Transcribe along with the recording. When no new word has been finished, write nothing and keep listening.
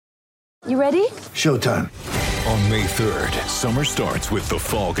You ready? Showtime. On May 3rd, summer starts with The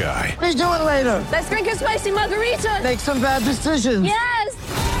Fall Guy. Let's do it later. Let's drink a spicy margarita. Make some bad decisions.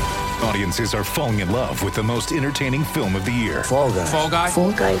 Yes. Audiences are falling in love with the most entertaining film of the year. Fall Guy. Fall Guy?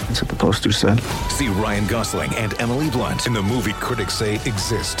 Fall Guy. That's what the poster said. See Ryan Gosling and Emily Blunt in the movie critics say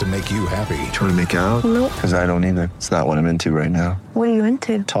exists to make you happy. Trying to make it out? Nope. Because I don't either. It's not what I'm into right now. What are you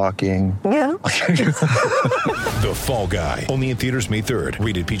into? Talking. Yeah. The Fall Guy. Only in theaters May 3rd.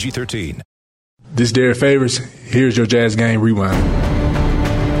 Rated PG-13. This is Derek Favors. Here's your Jazz Game Rewind.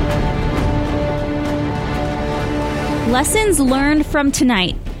 Lessons learned from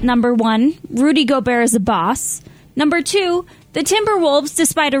tonight. Number 1, Rudy Gobert is a boss. Number 2, the Timberwolves,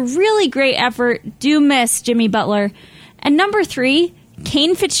 despite a really great effort, do miss Jimmy Butler. And number 3,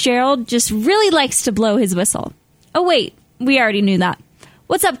 Kane Fitzgerald just really likes to blow his whistle. Oh wait, we already knew that.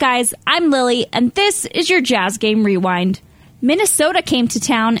 What's up, guys? I'm Lily, and this is your Jazz Game Rewind. Minnesota came to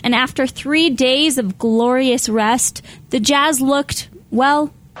town, and after 3 days of glorious rest, the Jazz looked,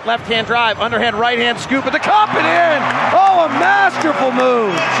 well... Left-hand drive, underhand, right-hand scoop at the cup and in! Oh, a masterful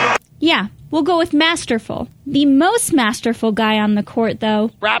move! Yeah, we'll go with masterful. The most masterful guy on the court, though.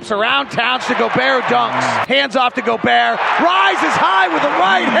 Wraps around Towns to Gobert, dunks. Hands off to Gobert. Rises high with the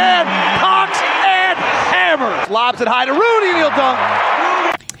right hand. Cocks and hammers. Lobs it high to Rudy and he'll dunk.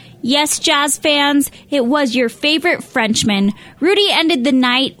 Yes, Jazz fans, it was your favorite Frenchman. Rudy ended the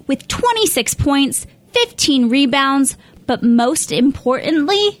night with 26 points, 15 rebounds, but most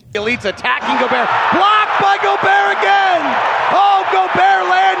importantly... Elite's attacking Gobert. Blocked by Gobert again! Oh, Gobert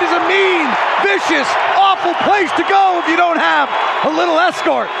land is a mean, vicious, awful place to go if you don't have a little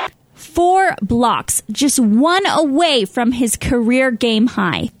escort. 4 blocks, just 1 away from his career game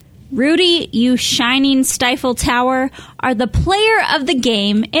high. Rudy, you shining Stifle Tower, are the player of the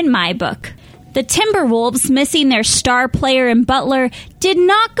game in my book. The Timberwolves, missing their star player in Butler, did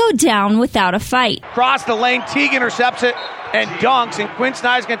not go down without a fight. Cross the lane, Teague intercepts it and dunks, and Quinn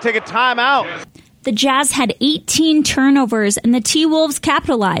Snyder's going to take a timeout. The Jazz had 18 turnovers, and the T-Wolves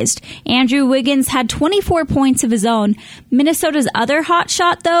capitalized. Andrew Wiggins had 24 points of his own. Minnesota's other hot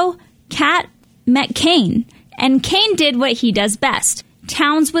shot, though, Cat met Kane, and Kane did what he does best.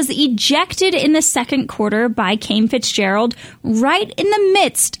 Towns was ejected in the second quarter by Kane Fitzgerald right in the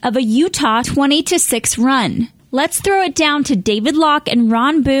midst of a Utah 20-6 run. Let's throw it down to David Locke and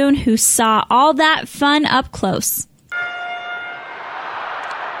Ron Boone, who saw all that fun up close.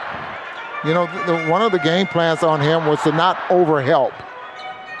 You know, one of the game plans on him was to not overhelp.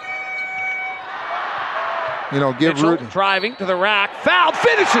 You know, give Mitchell Rudy. Driving to the rack, foul,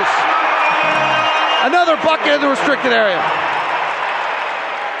 finishes! Another bucket in the restricted area.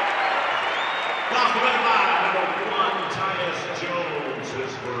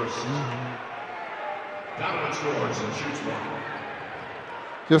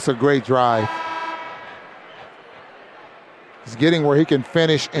 Just a great drive. He's getting where he can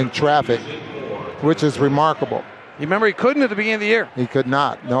finish in traffic, which is remarkable. You remember he couldn't at the beginning of the year. He could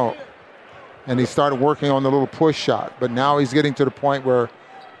not, no. And he started working on the little push shot, but now he's getting to the point where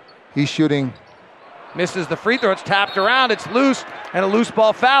he's shooting. Misses the free throw. It's tapped around. It's loose, and a loose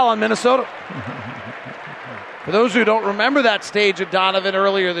ball foul on Minnesota. For those who don't remember that stage of Donovan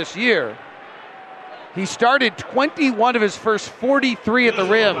earlier this year, he started 21 of his first 43 at the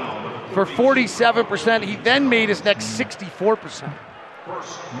rim for 47%. He then made his next 64%.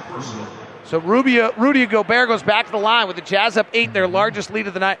 So Rudy Gobert goes back to the line with the Jazz up 8, their largest lead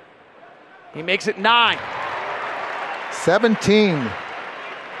of the night. He makes it 9. 17.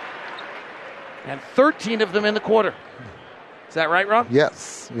 And 13 of them in the quarter. Is that right, Ron?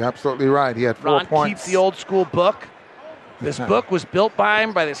 Yes, you're absolutely right. He had 4 Ron points. keeps the old school book. This book was built by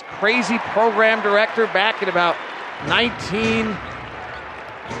him, by this crazy program director back in about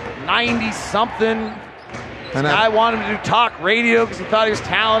 1990-something. And I wanted him to do talk radio because he thought he was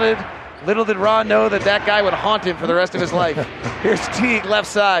talented. Little did Ron know that guy would haunt him for the rest of his life. Here's Teague, left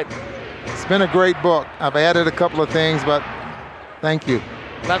side. It's been a great book. I've added a couple of things, but thank you.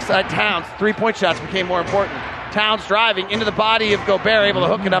 Left side Towns, 3-point shots became more important. Towns driving into the body of Gobert, able to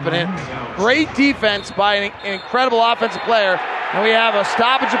hook it up and in. Great defense by an incredible offensive player. And we have a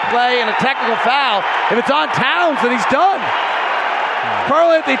stoppage of play and a technical foul. If it's on Towns, then he's done.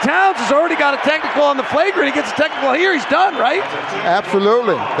 Karl-Anthony Towns has already got a technical on the flagrant. He gets a technical here, he's done, right?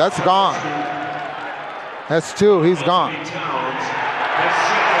 Absolutely. That's gone. That's 2. He's gone. He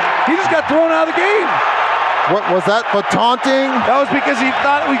just got thrown out of the game. What was that, for taunting? That was because he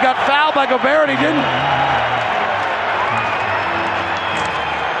thought we got fouled by Gobert and he didn't.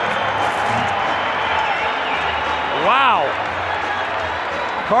 Wow.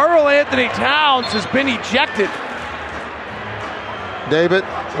 Karl-Anthony Towns has been ejected. David,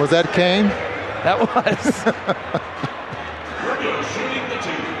 Was that Kane? That was.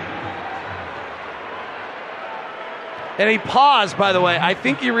 And he paused, by the way. I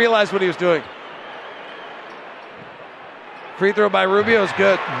think he realized what he was doing. Free throw by Rubio is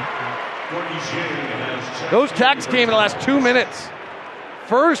good. Those tags came in the last 2 minutes.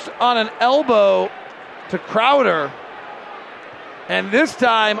 First on an elbow to Crowder, and this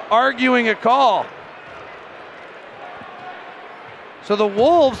time arguing a call. So the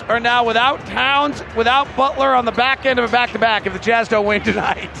Wolves are now without Towns, without Butler on the back end of a back-to-back if the Jazz don't win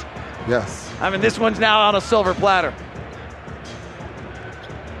tonight. Yes. I mean, this one's now on a silver platter.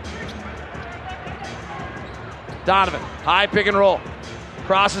 Donovan, high pick and roll.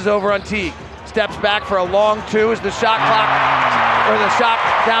 Crosses over on Teague. Steps back for a long two as the shot clock, or the shot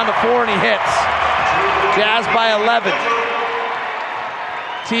down to 4, and he hits. Jazz by 11.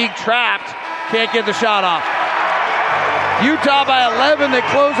 Teague trapped, can't get the shot off. Utah by 11, they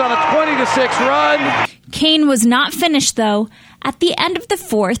close on a 20-6 run. Kane was not finished, though. At the end of the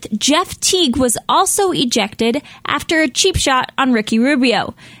fourth, Jeff Teague was also ejected after a cheap shot on Ricky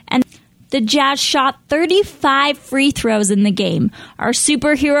Rubio. And the Jazz shot 35 free throws in the game. Our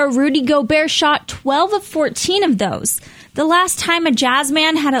superhero Rudy Gobert shot 12 of 14 of those. The last time a Jazz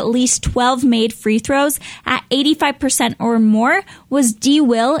man had at least 12 made free throws at 85% or more was D.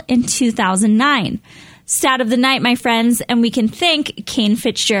 Will in 2009. Stat of the night, my friends, and we can thank Kane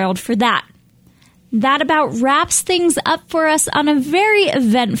Fitzgerald for that. That about wraps things up for us on a very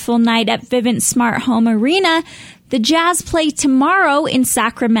eventful night at Vivint Smart Home Arena. The Jazz play tomorrow in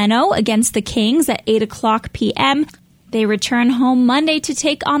Sacramento against the Kings at 8 o'clock p.m. They return home Monday to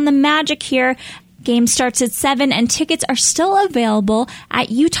take on the Magic here. Game starts at 7 and tickets are still available at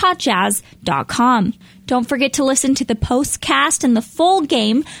utahjazz.com. Don't forget to listen to the postcast and the full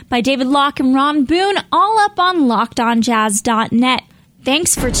game by David Locke and Ron Boone, all up on LockedOnJazz.net.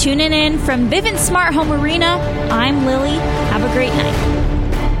 Thanks for tuning in from Vivint Smart Home Arena. I'm Lily. Have a great night.